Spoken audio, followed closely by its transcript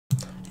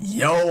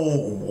Yo,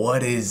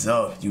 what is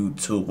up,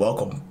 YouTube?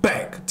 Welcome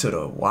back to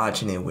the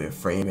Watching It with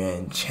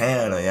Freeman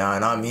channel, y'all.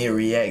 And I'm here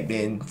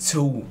reacting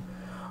to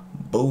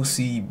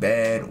Boosie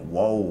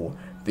Badazz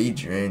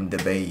featuring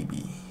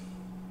DaBaby.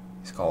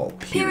 It's called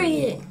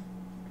Period.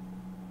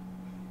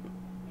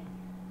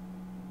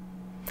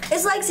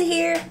 It's like to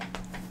hear.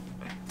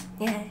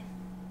 Yeah.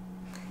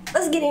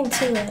 Let's get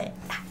into it.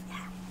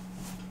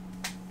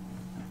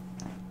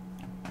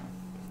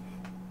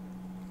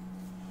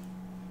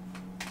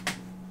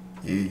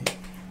 Yeah.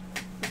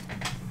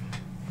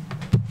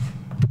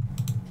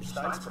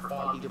 Stunts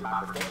performed either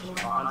by professional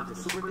or under the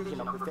supervision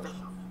of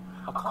professionals.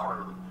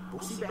 Accordingly,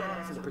 Boosie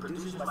Badazz and the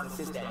producers must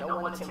insist that no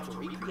one attempt to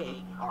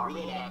recreate or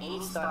reenact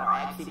any stunt or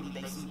activity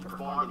they see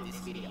performed in this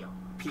video.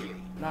 Period.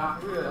 Nah,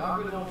 for real, I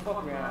really don't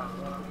fuck around.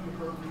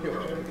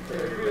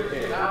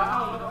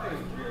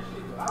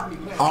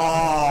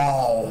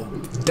 Oh,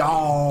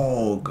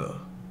 dog.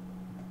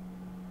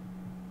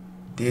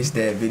 This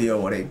that video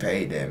where they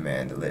paid that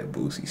man to let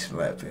Boosie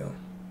slap him.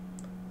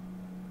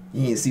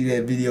 You didn't see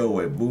that video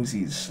where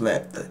Boosie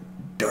slapped the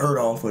dirt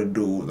off a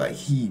dude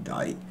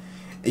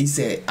he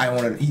said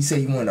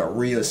he wanted a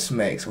real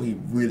smack, so he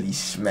really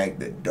smacked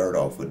the dirt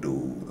off a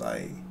dude.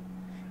 Like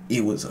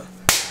it was a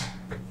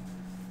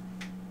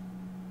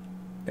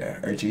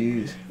hurt your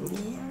ears.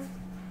 Yeah.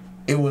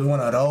 It was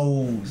one of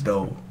those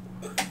though.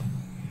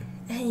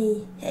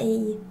 Hey.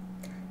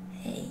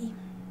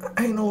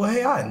 Ain't no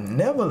way. I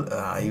never.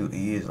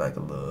 He is like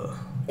a little.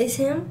 It's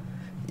him?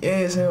 Yeah,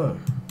 it's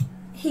him.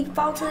 He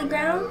fall to the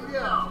ground?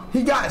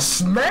 He got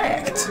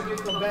smacked.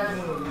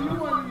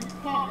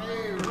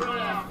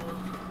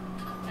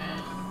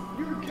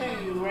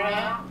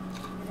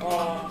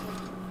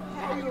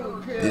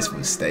 This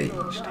was staged.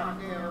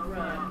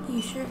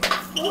 You sure?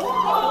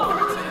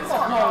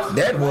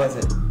 That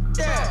wasn't.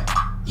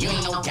 You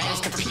ain't no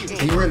gangster,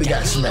 period. He really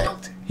got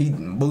smacked.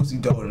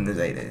 Boosie told him to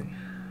say that.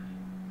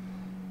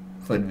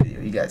 For the video,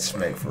 he got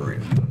smacked for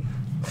real.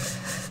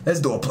 Let's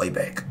do a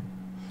playback.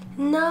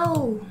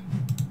 No.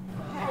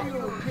 How you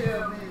gonna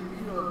tell me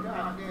you a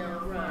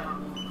goddamn round?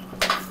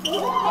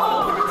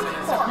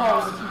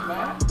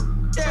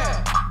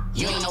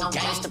 You ain't no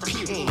gangster,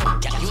 period. You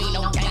ain't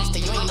no gangster,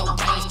 you ain't no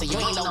gangster, you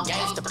ain't no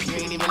gangster, period.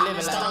 You ain't even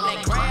living like on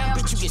that gram,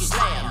 bitch, you get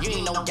slammed. You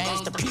ain't no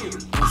gangster, period.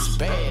 Boosie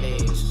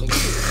Badazz, nigga.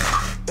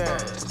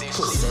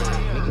 Pussy,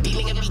 nigga. These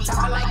niggas be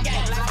talking like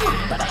gangsta,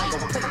 but I ain't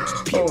gonna play with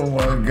you, period. Oh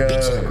my god.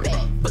 Bitch, you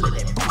bad, bullet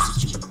that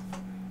Boosie.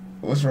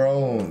 What's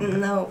wrong?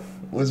 No.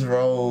 What's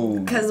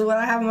wrong? Because what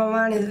I have in my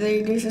mind is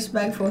very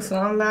disrespectful, so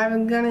I'm not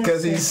even gonna.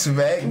 Because he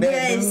smacked that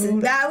Yes,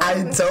 dude? that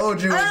was, I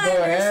told you it was I going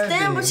to understand,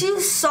 happen. but you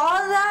saw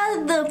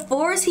that, the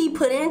force he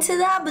put into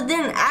that, but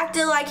then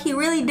acted like he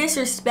really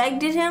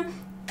disrespected him.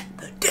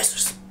 The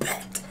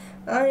disrespect.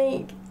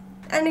 That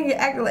nigga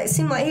acted like,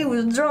 seemed like he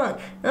was drunk.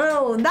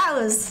 No, that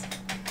was,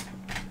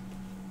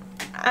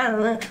 I don't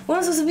know. What am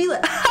I supposed to be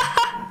like?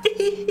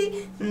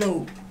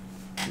 No.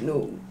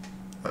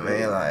 I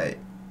mean, like,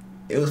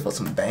 it was for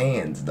some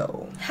bands,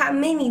 though. How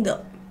many,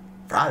 though?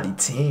 Probably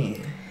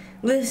 10.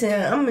 Listen,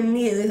 I'm gonna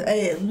need this. I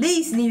at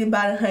least need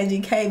about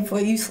 100K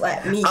before you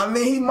slap me. I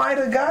mean, he might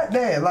have got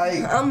that.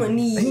 Like, I'm gonna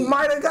need. he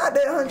might have got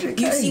that 100K.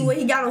 You see what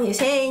he got on his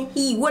hand?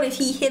 What if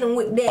he hit him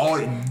with that? Oh,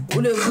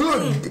 with a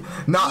good.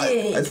 Nah,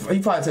 yeah. he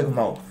probably took him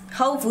off.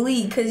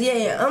 Hopefully, cause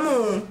yeah, I'm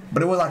on.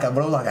 But it was like a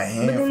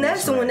handful. But then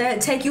that's the one that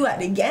take you out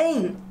the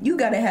game. You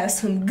gotta have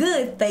some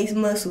good face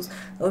muscles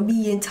or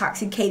be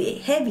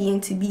intoxicated heavy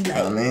and to be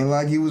like. I mean,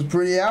 like he was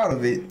pretty out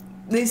of it.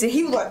 Listen,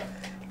 he was like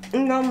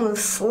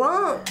almost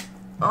slumped.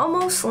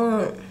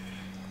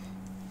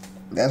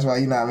 That's why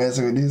you not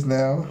messing with this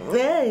now.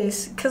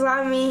 Yes, cause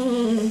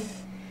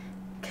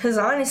cause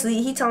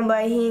honestly, he talking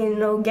about he ain't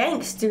no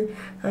gangster.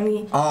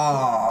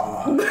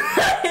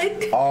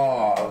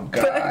 Oh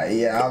God,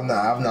 yeah, I'm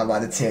not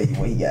about to tell you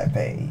what he got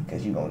paid,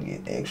 cause you gonna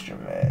get extra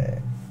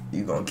mad.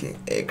 You gonna get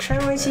extra.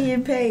 How much he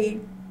get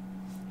paid?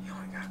 You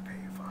only got paid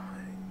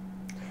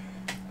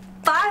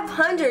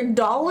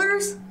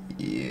 $500?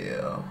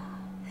 Yeah.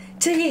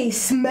 To get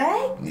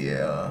smacked?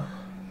 Yeah.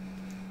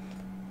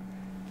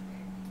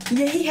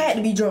 Yeah, he had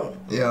to be drunk.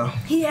 Yeah.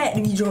 He had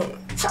to be drunk.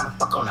 Tryna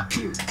fuck on a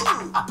period.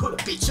 I put a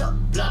bitch up,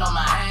 blood on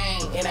my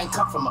hand. It ain't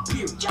come from a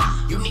period.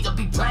 You nigga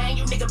be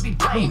playing,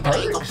 but I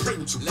ain't gon' play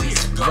with you.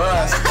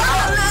 Bruh,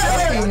 stop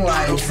saying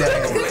like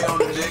that.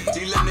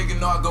 These little nigga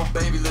know I go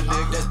baby, little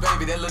nigga. That's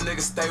baby, that little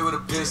nigga stay with a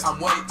bitch.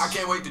 I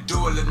can't wait to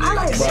do it, little nigga. I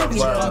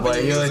like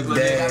But you're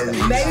dead.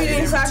 Baby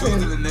didn't slap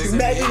him.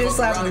 Baby didn't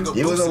slap him.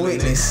 It was a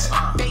witness.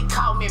 They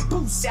call me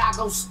Boosie, I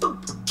go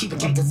stupid. Keep it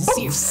gay cause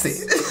it's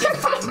serious. Boosie.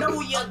 If I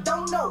know you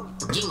don't know,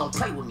 you ain't gon'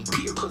 play with me,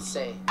 period.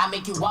 I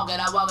make you walk it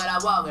out.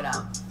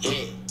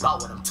 Yeah,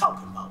 about what I'm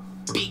talking about.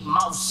 Big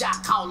mouth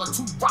shot caller,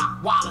 2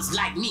 rock wallers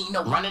like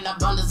Nino running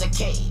up under the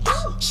cage.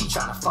 She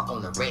tryna fuck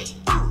on the red.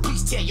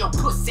 Please tell your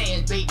pussy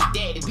ass baby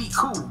daddy be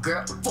cool,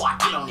 girl, before I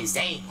get on his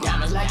ass.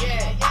 Diamonds like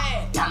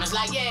yeah. Diamonds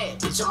like yeah.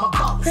 Bitch, I'm a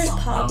boss.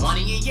 I'm one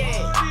of you,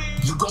 yeah.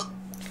 You gon'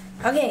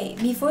 Okay,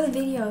 before the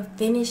video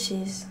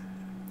finishes,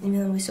 even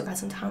though we still got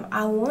some time,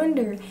 I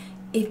wonder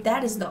if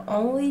that is the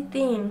only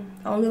thing,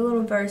 only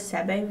little verse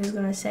that Baby is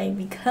gonna say,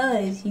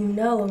 because you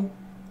know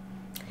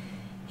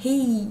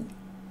he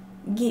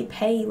get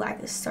paid like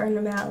a certain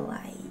amount,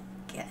 like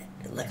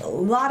a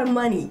lot of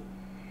money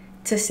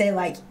to say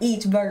like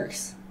each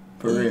verse.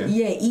 For real?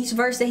 Yeah, each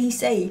verse that he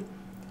say,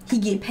 he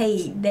get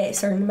paid that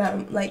certain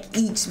amount, like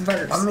each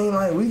verse. I mean,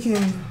 like we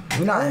can.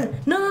 Not.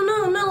 No,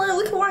 like,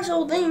 we can watch the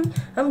whole thing.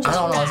 I'm just.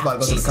 I don't know. I was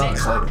about to go to the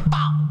comments later.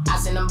 I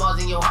send them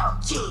boys in your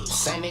house.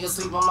 Same niggas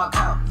sleep on my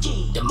couch.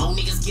 The more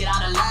niggas get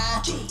out of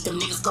line, them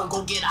niggas gon'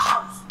 go get a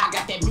house. I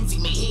got that music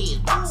make heads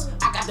bounce.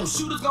 I got them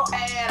shooters gon'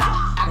 add up.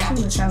 I got He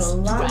the must have a juice.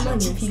 lot of You money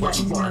got if he what got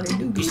you these wanna out to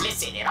do Bitch, this.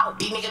 listen it out.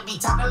 These niggas be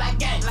talking like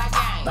gang.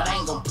 But I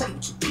ain't gon' play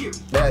with you, period.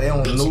 Yeah, they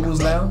on noodles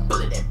now.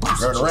 Bullet that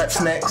boost. Or the rap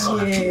snacks.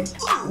 Yeah,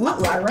 look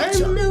like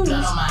random noodles.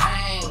 Blood on my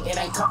hang, it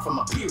ain't come from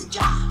a period.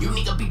 You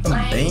nigga be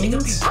playing, nigga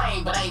be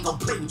playing, but I ain't gon'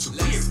 play with you,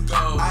 period.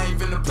 I ain't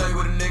finna play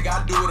with a nigga,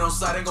 I do it on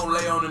sight, ain't gon'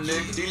 lay on a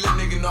nigga. These little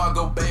niggas know I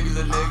go baby,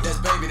 little nigga.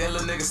 That's baby, that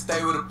little nigga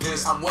stay with a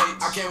piss. I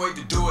can't wait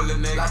to do it,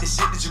 little nigga. Like the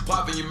shit that you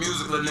pop in your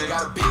music, little nigga.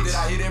 Got a beat that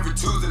I hit every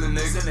Tuesday, little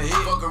nigga. In the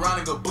head, fuck around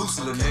and go boost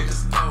it, little nigga.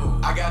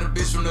 I got a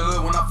bitch from the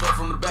hood, when I fuck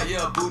from the back,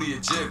 yeah, a booty a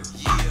jiggle.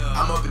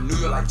 I'm up in New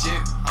York like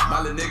jiggle.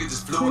 My little nigga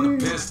just flew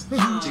with a pistol.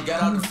 She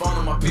got out the phone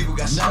and my people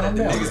got shot at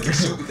the niggas can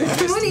shoot, but they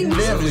missed it.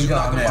 Definitely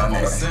got down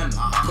there.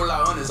 Pull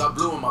out hundreds, I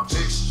blew in my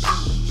picture.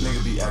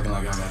 Nigga be acting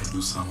like I gotta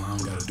do something, I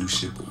don't gotta do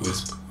shit but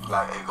whisper.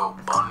 Like, hey, go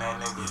bum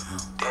that nigga,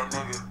 and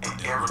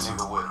every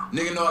nigga with him.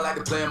 Nigga know I like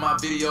to play in my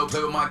video,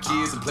 play with my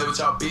kids, and play with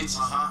y'all bitches.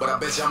 But I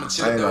bet y'all I'ma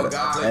chill though,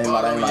 God. Play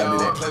ball with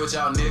y'all, play with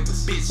y'all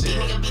niggas. Bitch, These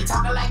niggas be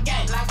talking like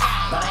gang,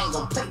 but I ain't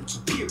gon' play with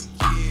you, period.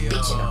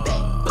 Bitch in the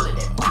back, bullet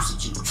that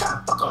boosted you,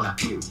 tryna fuck on a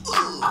period.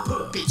 I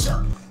put a bitch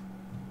up.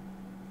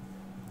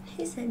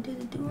 He said, do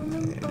the do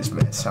Yeah, this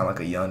man sound like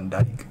a young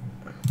dyke.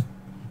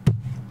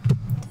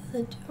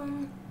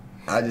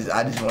 I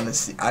just want to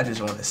see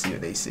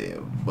what they said.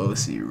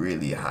 Boosie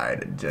really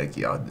hired a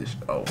junkie off this.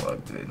 Oh my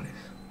goodness.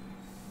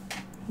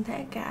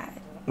 That guy.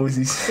 What's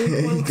he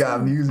saying? He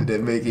got music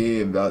that make it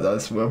head bounce. I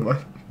swear my.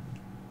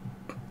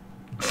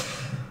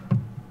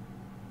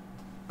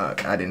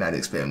 I did not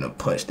expect him to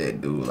punch that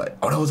dude. Like,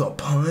 oh, that was a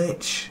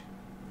punch.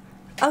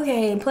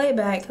 Okay, play it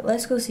back.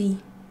 Let's go see.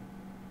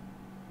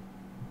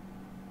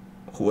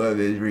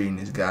 Whoever is reading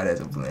this, God has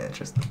a plan.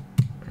 Trust me.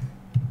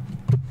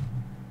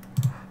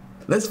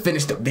 Let's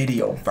finish the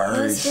video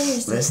first.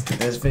 Let's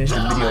finish the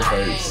video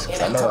first.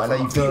 Cause I know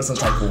you feeling some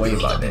type of way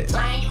about that.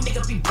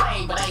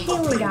 He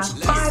only got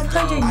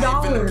 $500.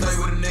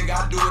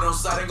 I do it on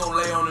sight, ain't gon'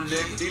 lay on a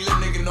nigga. These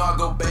little niggas know I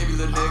go baby,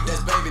 little nigga.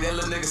 That's baby, that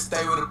little nigga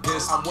stay with a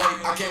piss. I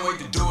can't wait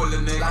to do it,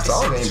 little nigga. Like the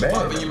shit that you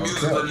pop in your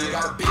music, little nigga.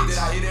 Got a beat that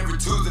I hit every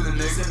Tuesday, little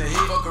nigga. In the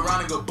head, fuck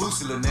around and go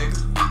boost it, little nigga.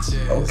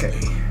 Okay.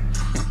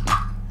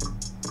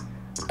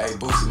 Hey,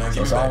 Boosie, man,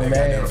 give me back that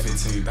goddamn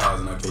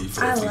 15,000 I gave you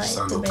for that feature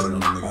song. Go put it on the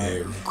nigga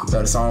head real quick.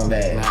 So the song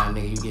bad. Nah,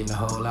 nigga, you getting a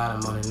whole lot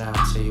of money now. I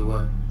tell you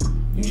what.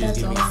 You just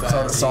give me 5.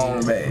 So the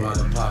song bad.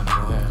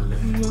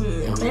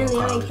 Apparently I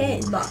ain't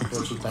catch box.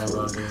 What you think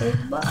about that?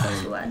 Catch box,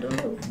 so I don't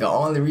know. The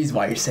only reason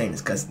why you're saying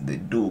is because the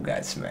dude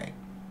got smacked.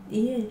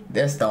 Yeah.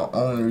 That's the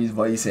only reason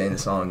why you're saying the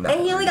song.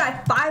 And he only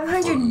got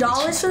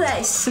 $500 for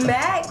that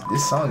smack?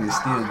 This song is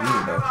still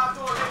good though.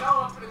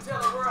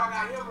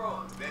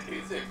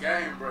 It's a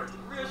game, bro.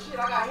 Real shit,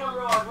 I got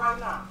hemorrhoids right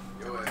now.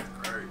 Yo, that's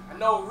crazy. I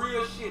know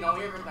real shit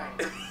on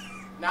everything.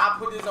 Now I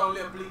put this on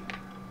Lil Bleak.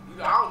 You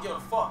know, I don't give a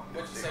fuck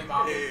what you say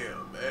about me. Yeah,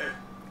 man.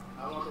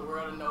 I want the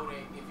world to know that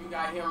if you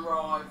got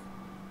hemorrhoids,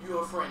 you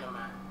a friend of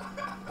mine.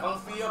 Don't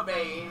feel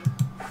bad.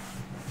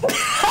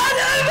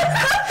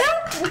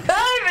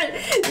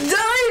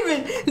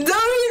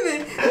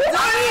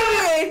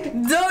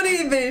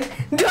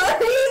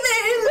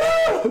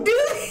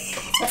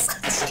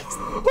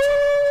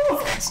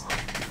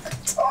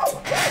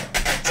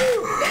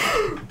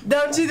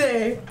 Don't you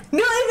dare.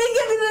 Don't even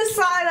give me the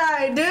side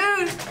eye,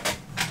 dude.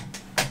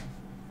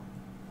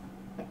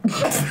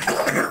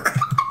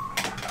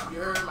 You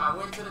heard him, I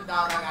went to the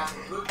doctor, I got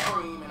some good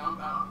cream, and I'm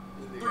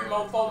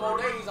 4 more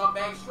days, I'm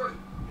back straight.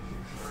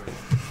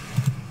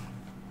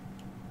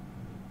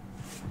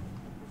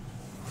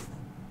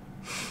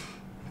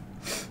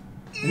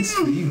 This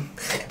for you.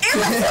 It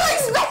was too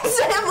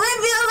expensive. Leave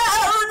me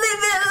alone. Leave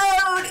me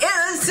alone. It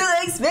was too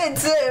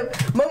expensive.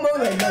 Mama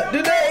like that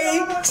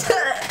today.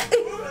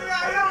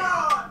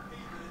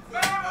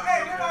 Hey,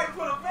 they like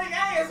put a fake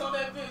ass on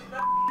that bitch,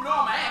 man. You know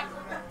I'm an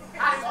actor.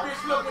 How this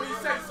bitch look when he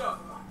say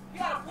something? You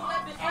gotta pull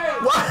that bitch ass.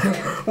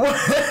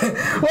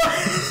 What?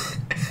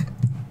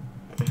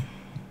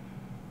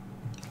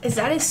 Is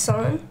that his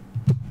son?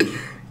 You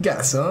got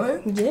a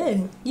son?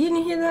 Yeah. You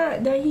didn't hear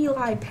that? That he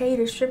like paid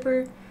a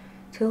stripper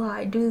to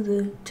like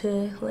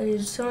to let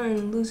his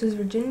son lose his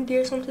virginity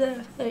or something to that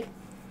effect.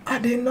 I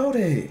didn't know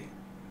that.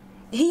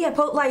 He had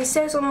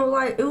said something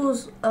like it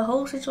was a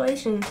whole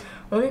situation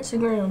on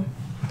Instagram.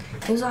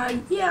 He was like,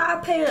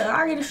 yeah,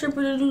 I get a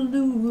stripper to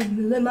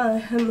let my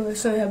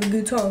son have a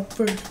good time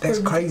first. That's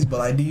crazy, but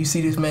like, do you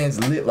see this man's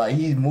lip? Like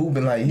he's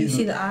moving, like he's. You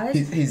see the eyes?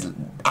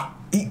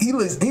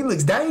 He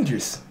looks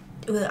dangerous.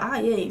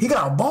 But yeah. He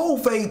got a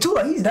bold fade too.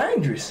 Like he's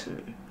dangerous.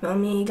 I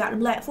mean, he got the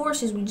black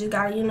forces. We just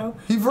gotta, you know.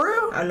 He for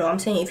real? I know. I'm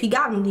saying if he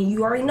got them, then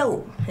you already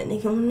know. And they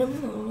can,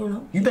 you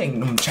know. You think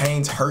them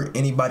chains hurt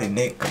anybody's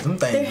neck? Cause them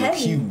things look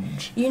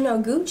huge. You know,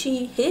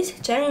 Gucci, his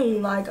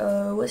chain, like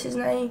what's his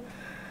name?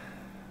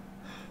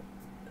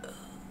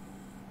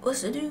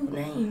 What's the dude's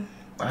name?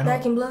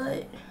 Back in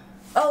Blood.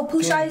 Oh,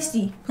 Pooh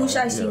Shiesty. Pooh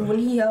Shiesty.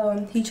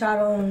 When he tried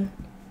on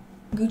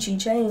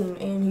Gucci chain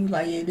and he was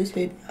like, yeah, this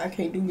head, I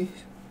can't do this.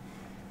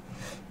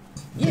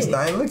 This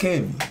thing look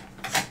heavy.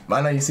 But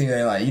I know you see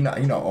that, like, you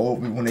know,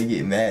 old people when they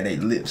get mad, they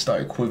lips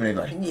start quivering.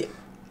 They like, yeah.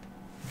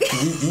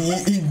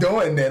 He's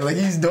doing that. Like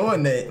he's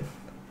doing that.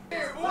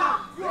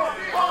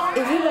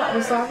 If he got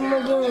to stop him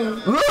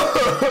again.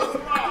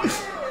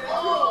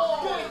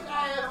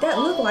 That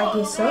look like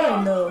his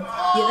son though.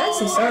 Yeah, that's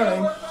his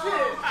son.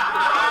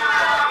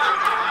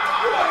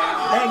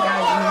 That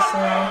guy's his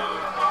son.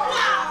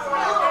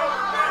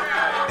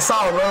 It's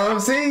all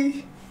love,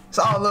 see? It's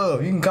all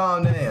love. You can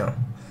calm down.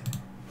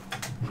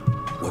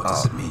 What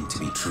does it mean to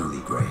be truly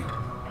great?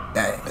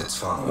 Let's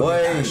follow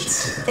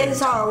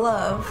It's all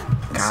love.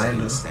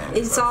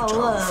 It's all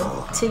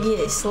love to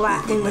get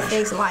slapped in the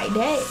face like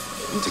that.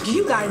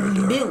 You gotta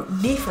be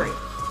built different.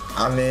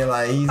 I mean,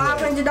 like he's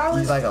 $500.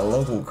 He's like a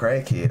local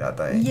crackhead, I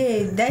think.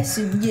 Yeah,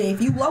 if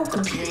you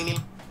local.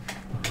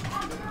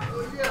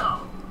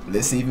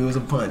 Let's see if it was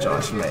a punch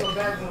on Smack. You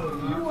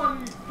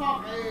want these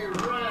punk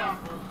ass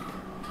rappers,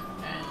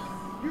 and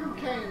you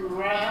can't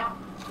rap.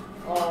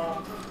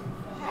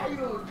 How you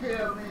gonna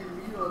tell me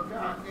you a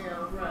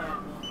goddamn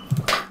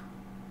rapper?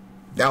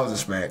 That was a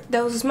smack.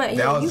 That was a smack.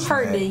 Yeah, you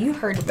heard it. You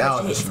heard it.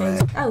 That was a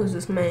smack. That was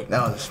a smack.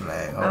 That was a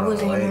smack. I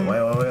wasn't even.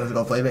 Wait. Let's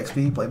go playback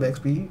speed. Playback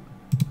speed.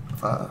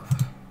 5.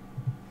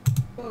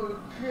 You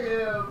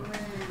tell me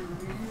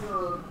you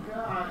a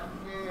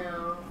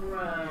goddamn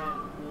rapper.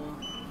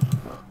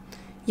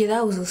 Yeah,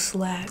 that was a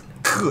slap.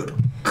 Good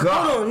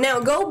God. Hold on. Now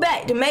go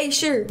back to make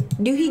sure.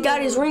 Do he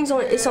got his rings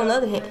on? It's on the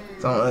other hand.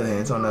 It's on the other hand.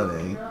 It's on the other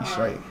hand. He's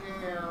straight.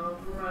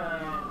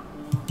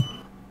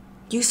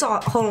 You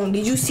saw. Hold on.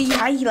 Did you see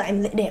how he like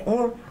let that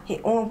arm? His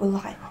arm was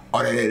like.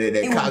 Oh,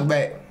 that cock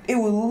back. It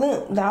was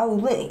limp. That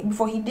was limp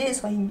before he did.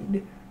 So he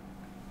did.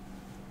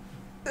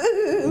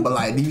 But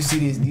like, do you see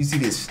this? Do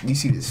you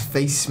see this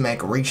face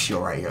smack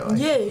ratio right here? Like,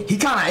 yeah. He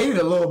kind of ate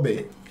it a little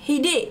bit. He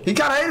did. He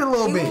kind of ate it a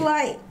little bit. He was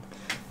like.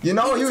 You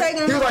know, he was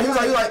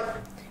like.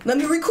 Let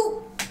me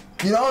recoup.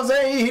 You know what I'm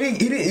saying?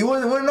 He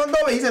wasn't no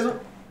double. He says,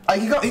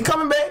 like he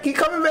coming back. He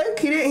coming back.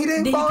 He didn't.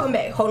 Did he come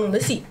back? Hold on.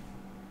 Let's see.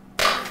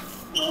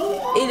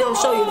 It don't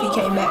show you if he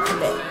came back from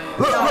that.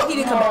 No, he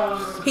didn't come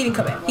back. He didn't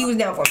come back. He was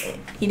down for a minute.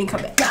 He didn't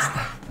come back.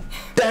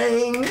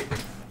 Dang,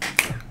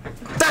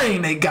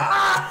 they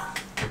got.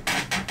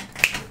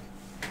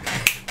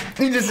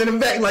 He just sitting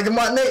back like in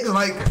my neck,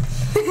 like,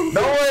 don't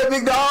worry,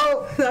 big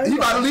dog. He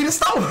about to leave the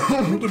store.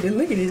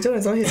 Look at his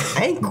joints on his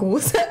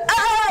ankles.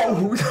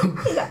 Oh,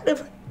 he got them.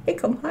 They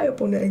come high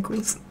up on the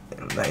ankles.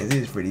 Like, this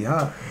is pretty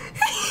hot.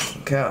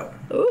 Cow.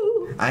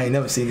 Ooh. I ain't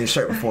never seen this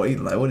shirt before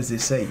either. Like, what does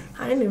this say?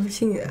 I ain't never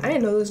seen it. I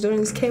didn't know those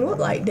Jordans came up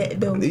like that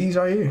though. These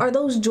right here. Are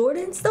those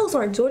Jordans? Those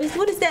aren't Jordans.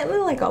 What is that?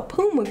 Look like a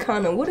Puma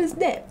kind of. What is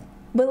that?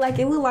 But like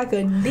it look like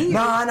a deer.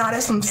 Nah,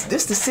 that's the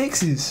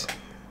 6s.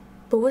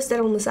 But what's that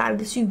on the side of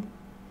the shoe?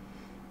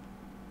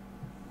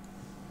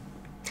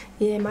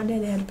 Yeah, my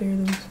dad had a pair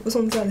of those. What's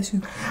on the side of the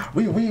shoe?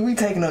 We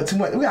taking up too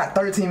much. We got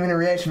 13-minute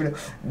reaction video.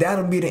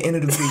 That'll be the end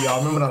of the video.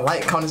 Remember to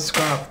like, comment,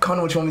 subscribe.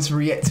 Comment what you want me to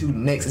react to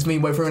next. It's me,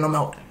 boyfriend. I'm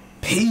out.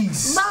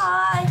 Peace.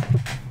 Bye.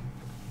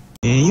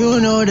 And you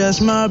know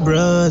that's my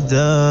brother.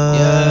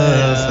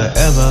 Yeah.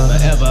 Forever,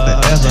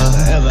 forever,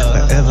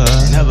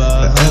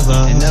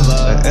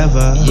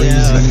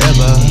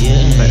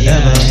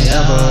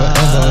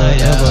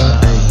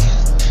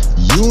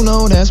 you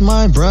know that's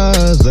my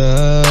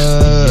brother.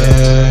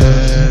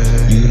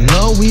 You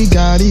know we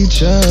got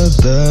each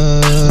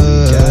other.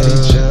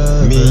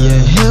 Me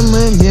and him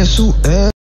and yes, whoever.